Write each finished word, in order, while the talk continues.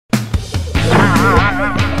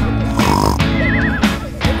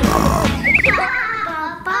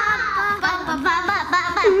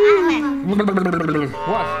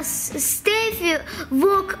What? Steffi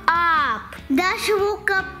woke up. Dasha woke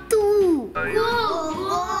up too.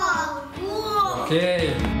 Whoa.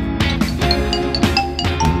 Okay.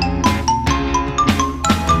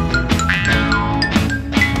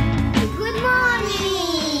 Good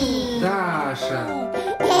morning. Даша.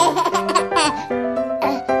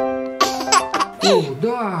 О,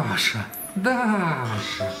 Даша.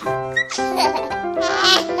 Даша.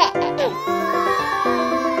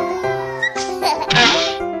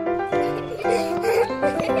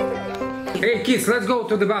 Hey kids, let's go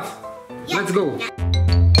to the bath. Let's go.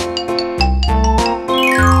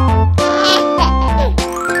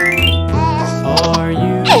 Are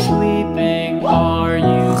you sleeping? Are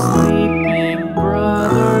you sleeping,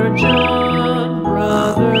 Brother John?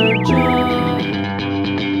 Brother John.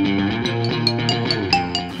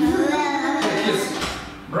 Kids,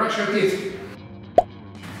 brush your teeth.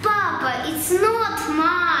 Papa, it's not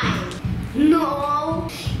mine. No.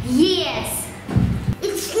 Yes.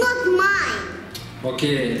 It's not mine.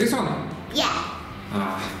 Okay, this one. Yeah.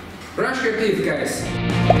 Brush your teeth, guys.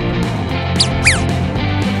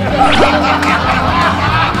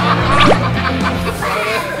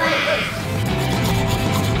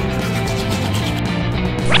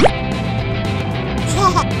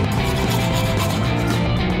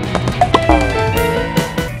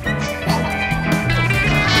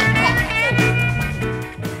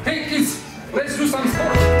 Hey kids, let's do some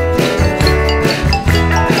sport.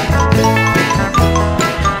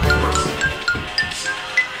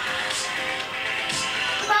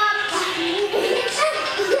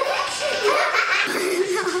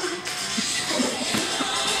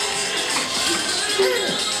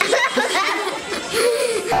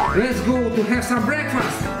 Let's go to have some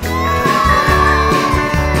breakfast.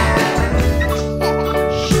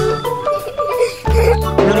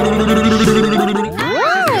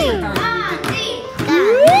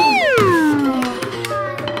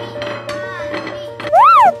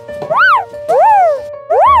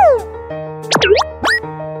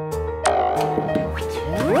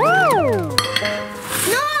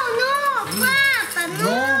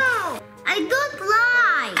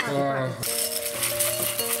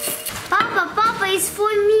 Papa is for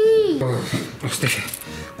me. Oh, Steffi.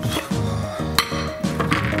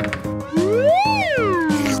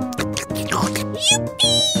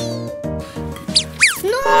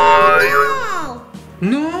 No!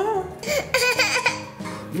 No?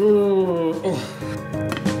 Oh.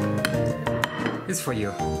 It's for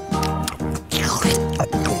you.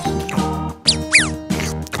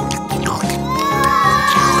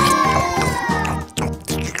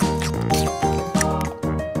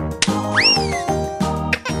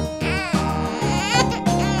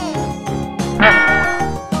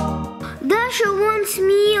 Dasha wants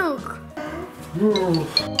milk.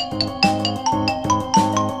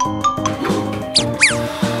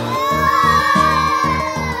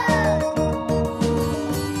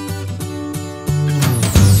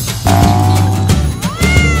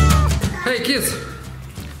 Hey kids,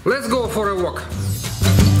 let's go for a walk.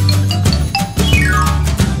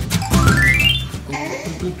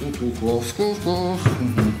 Close, close, close.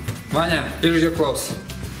 Vanya, here's your clothes.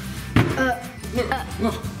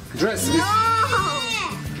 No, dress.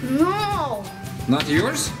 No! Not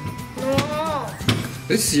yours? No!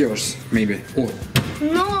 This is yours, maybe. Oh.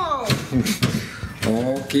 No!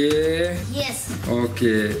 Okay. Yes.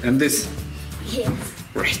 Okay. And this? Yes.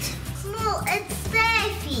 Right. No, it's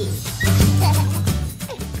Steffi.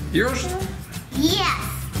 Yours? Yes.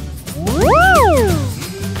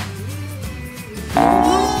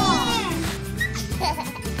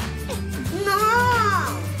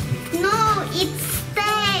 No, it's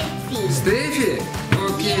Steffi. Steffi?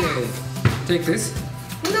 Okay. Take this.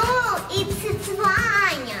 No, it's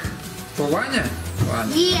Vanya. For Vanya?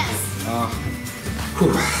 Vanya. Yes.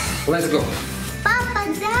 Let's go.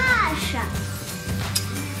 Papa, Dasha.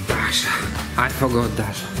 Dasha. I forgot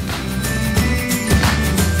Dasha.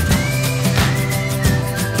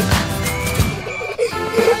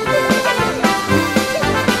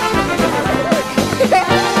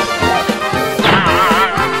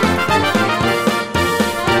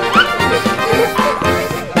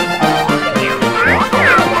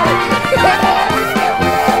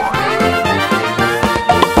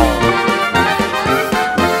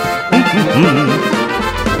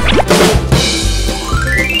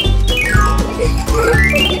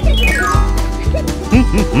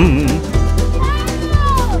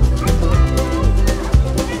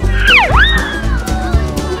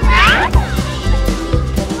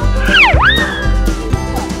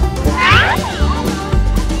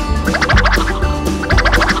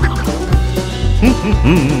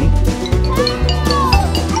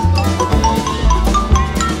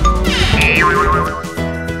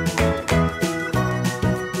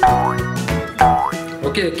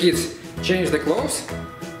 Okay, kids, change the clothes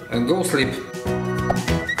and go sleep.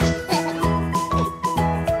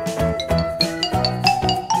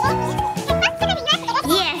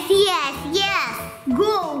 Yes, yes, yes.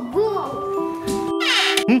 Go, go.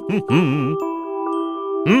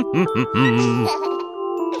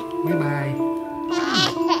 Bye bye.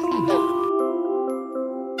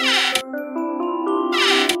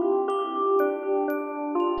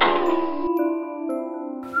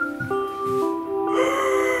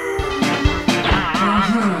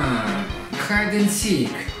 Hide and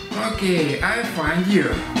seek. Okay, I find you.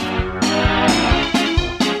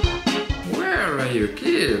 Where are you,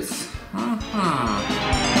 kids? No,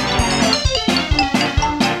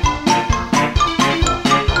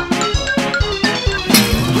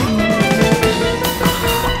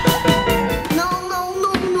 no,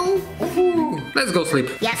 no, no. Let's go sleep.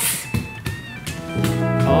 Yes.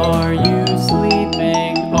 Are you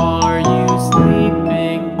sleeping? Are you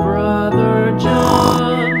sleeping, Brother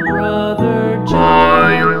John? Brother John.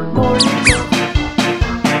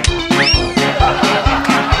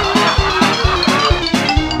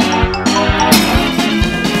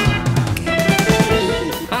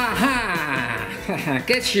 Aha!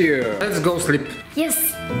 Catch you. Let's go sleep.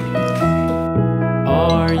 Yes.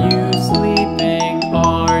 Are you sleeping?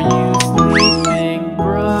 Are you sleeping,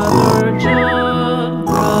 Brother John?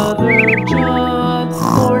 Brother John.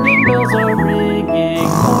 Morning bells are ringing.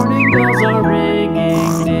 Morning bells are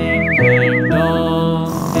ringing. Ding ding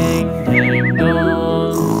dong. Ding ding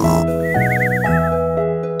dong.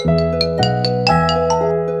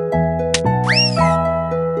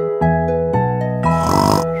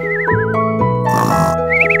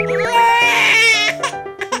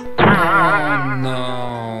 Oh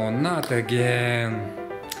no, not again.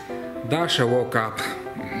 Dasha woke up.